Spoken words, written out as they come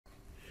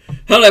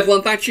Hello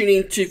everyone, back tuning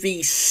in to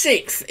the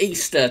 6th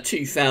Easter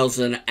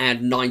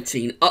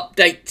 2019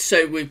 update.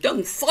 So we've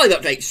done 5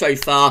 updates so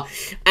far,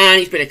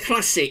 and it's been a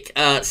classic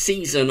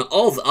season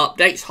of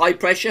updates. High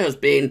pressure has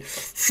been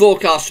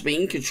forecast to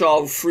be in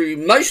control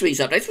through most of these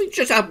updates. We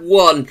just had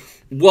one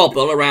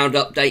wobble around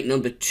update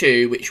number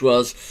 2, which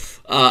was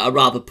a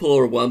rather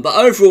poorer one. But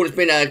overall, it's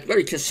been a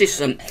very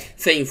consistent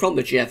theme from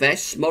the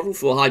GFS model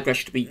for high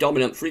pressure to be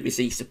dominant through this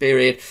Easter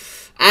period.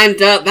 And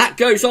that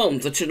goes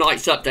on for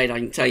tonight's update, I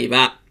can tell you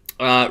that.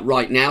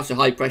 Right now, so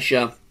high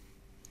pressure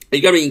is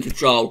going to be in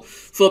control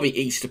for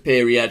the Easter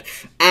period,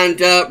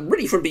 and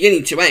really from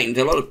beginning to end,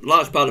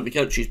 large part of the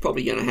country is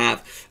probably going to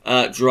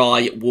have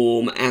dry,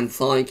 warm, and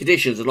fine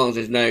conditions, as long as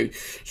there's no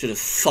sort of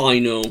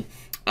final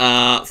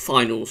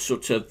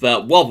sort of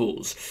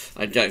wobbles.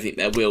 I don't think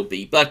there will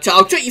be, but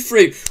I'll take you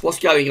through what's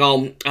going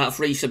on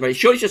for Easter very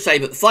shortly. Just say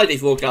that the 5-day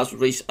forecast was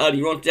released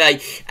earlier on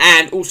today,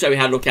 and also we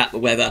had a look at the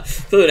weather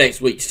for the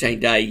next week to 10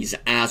 days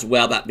as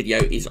well. That video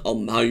is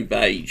on the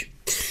homepage.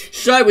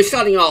 So we're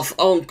starting off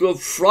on Good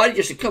Friday,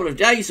 just a couple of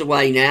days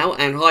away now,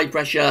 and high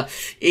pressure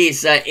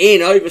is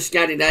in over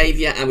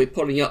Scandinavia, and we're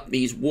pulling up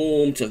these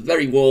warm to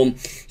very warm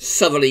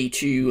southerly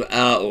to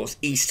or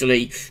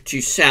easterly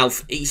to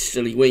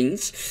southeasterly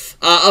winds.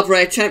 Upper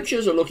air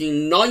temperatures are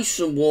looking nice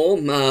and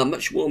warm,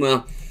 much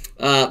warmer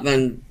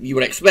than you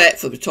would expect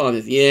for the time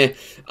of year.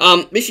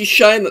 This is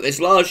showing that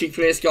there's largely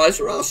clear skies.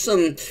 There are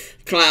some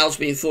clouds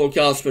being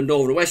forecast for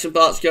northern and western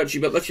parts of the country,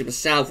 but much of the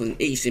south and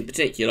east in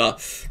particular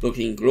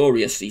looking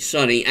gloriously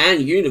sunny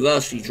and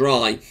universally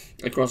dry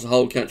across the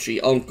whole country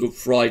on Good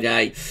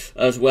Friday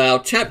as well.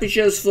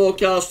 Temperatures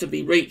forecast to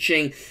be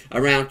reaching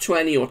around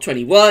 20 or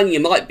 21. You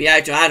might be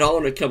able to add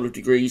on a couple of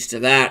degrees to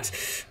that.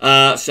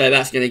 So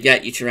that's going to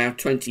get you to around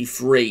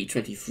 23.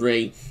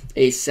 23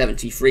 is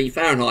 73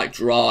 Fahrenheit,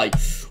 dry,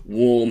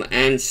 warm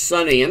and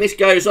sunny. And this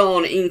goes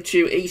on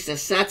into Easter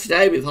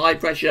Saturday with high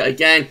pressure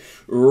again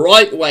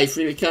right the way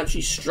through the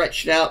country,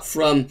 stretched out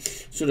from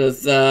sort of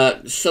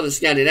southern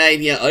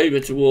Scandinavia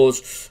over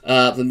towards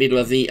the middle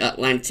of the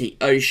Atlantic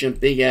Ocean.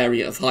 Big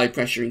area of high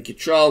pressure in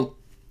control.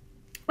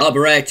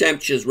 Upper air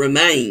temperatures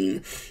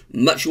remain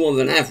much warmer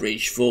than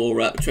average for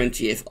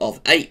 20th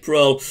of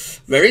April.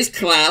 There is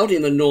cloud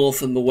in the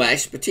north and the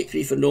west,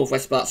 particularly for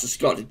northwest parts of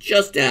Scotland,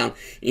 just down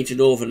into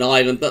Northern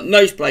Ireland, but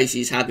most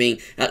places having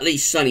at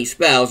least sunny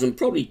spells, and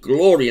probably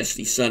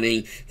gloriously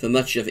sunny for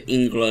much of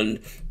England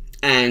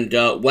and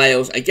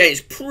Wales. Again,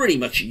 it's pretty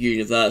much a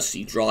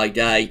universally dry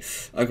day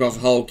across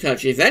the whole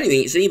country. If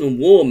anything, it's even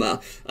warmer.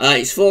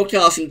 It's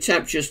forecasting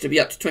temperatures to be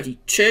up to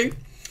 22.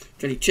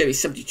 22 is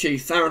 72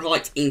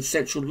 Fahrenheit in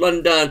central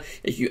London.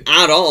 If you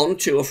add on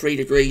 2 or 3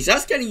 degrees,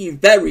 that's getting you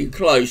very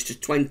close to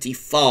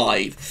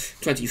 25.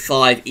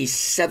 25 is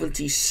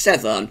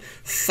 77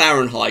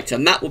 Fahrenheit,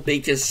 and that would be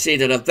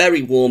considered a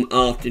very warm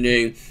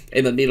afternoon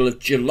in the middle of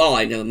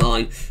July, never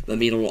mind the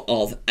middle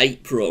of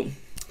April.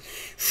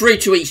 Through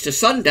to Easter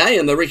Sunday,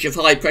 and the ridge of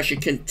high pressure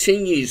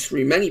continues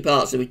through many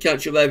parts of the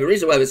country, although there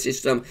is a weather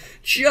system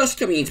just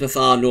coming into the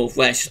far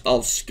northwest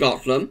of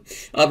Scotland.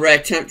 Upper air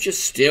temperatures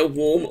still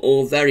warm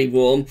or very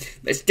warm.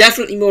 There's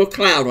definitely more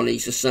cloud on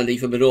Easter Sunday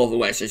from the north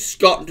and west, so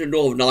Scotland and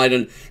Northern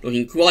Ireland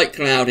looking quite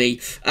cloudy,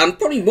 and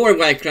probably more in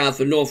way cloud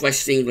for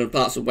northwest England,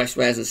 parts of West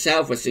Wales and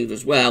southwest England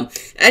as well.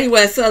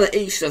 Anywhere further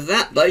east of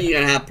that, though, you're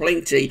going to have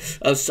plenty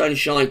of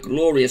sunshine,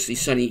 gloriously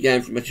sunny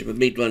again from much of the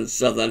Midlands,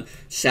 southern,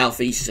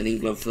 southeastern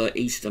England for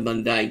Easter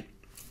Monday.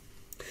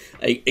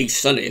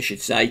 Easter Sunday, I should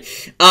say.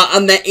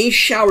 And there is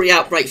showery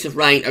outbreaks of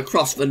rain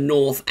across the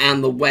north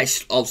and the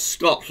west of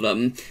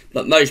Scotland,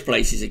 but most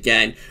places,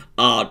 again,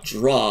 are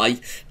dry.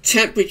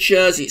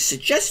 Temperatures, it's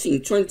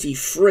suggesting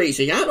 23,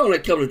 so you add on a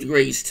couple of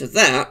degrees to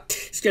that,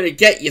 it's going to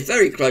get you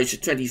very close to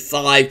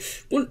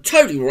 25. Wouldn't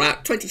totally rule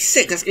out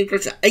 26, that's going to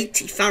go to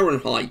 80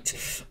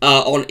 Fahrenheit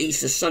on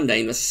Easter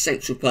Sunday in the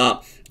central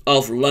part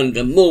of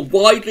London. More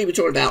widely, we're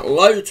talking about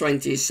low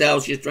 20s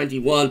Celsius,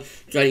 21,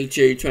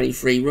 22,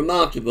 23.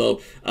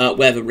 Remarkable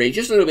weather read.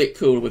 Just a little bit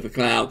cooler with a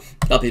cloud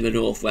up in the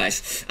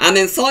northwest. And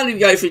then finally,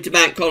 we go through to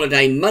Bank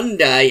Holiday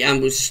Monday,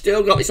 and we've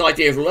still got this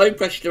idea of low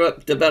pressure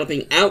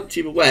developing out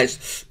to the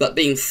west, but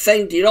being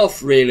fended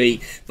off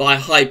really by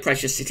high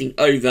pressure sitting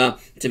over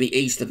to the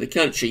east of the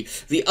country.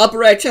 The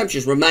upper air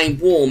temperatures remain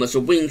warm as the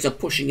winds are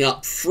pushing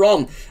up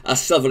from a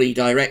southerly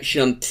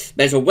direction.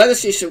 There's a weather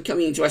system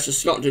coming into western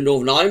Scotland and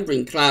Northern Ireland,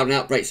 bringing cloud and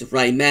outbreaks of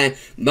rain there.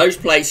 Most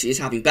places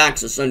having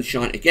bags of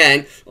sunshine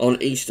again on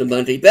Easter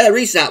Monday. There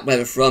is that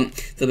weather front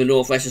for the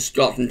northwest of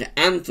Scotland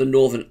and for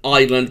Northern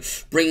Ireland,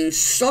 bringing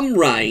some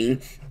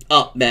rain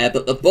up there,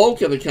 but the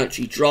bulk of the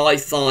country dry,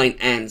 fine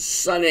and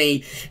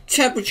sunny.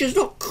 Temperatures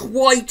not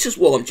quite as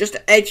warm, just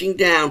edging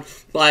down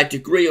by a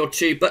degree or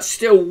two, but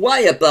still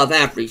way above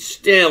average.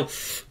 Still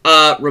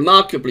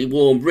remarkably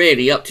warm,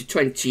 really, up to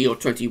 20 or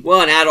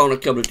 21. Add on a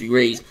couple of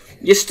degrees,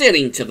 you're still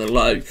into the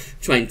low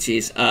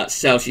 20s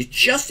Celsius.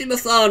 Just in the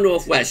far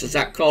northwest, as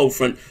that cold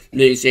front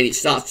moves in, it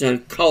starts to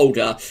turn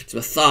colder to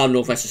the far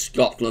northwest of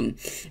Scotland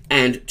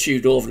and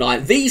to Northern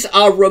Ireland. These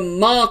are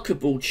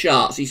remarkable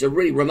charts. These are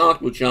really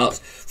remarkable charts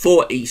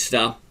for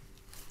Easter.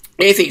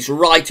 if it's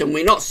right, and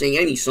we're not seeing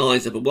any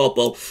signs of a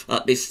wobble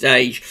at this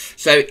stage.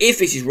 So if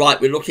this is right,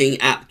 we're looking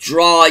at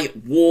dry,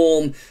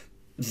 warm,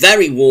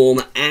 very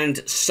warm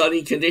and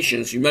sunny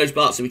conditions through most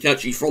parts of the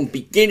country from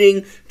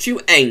beginning to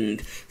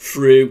end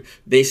through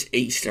this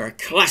Easter. A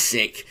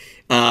classic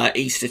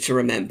Easter to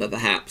remember,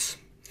 perhaps.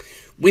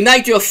 We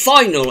may do a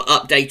final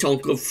update on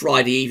Good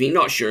Friday evening.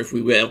 Not sure if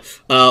we will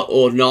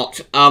or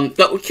not. But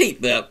we'll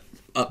keep the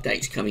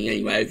updates coming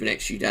anyway over the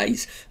next few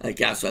days.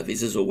 Gaz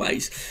Weathers, as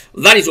always.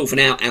 That is all for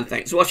now, and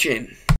thanks for watching.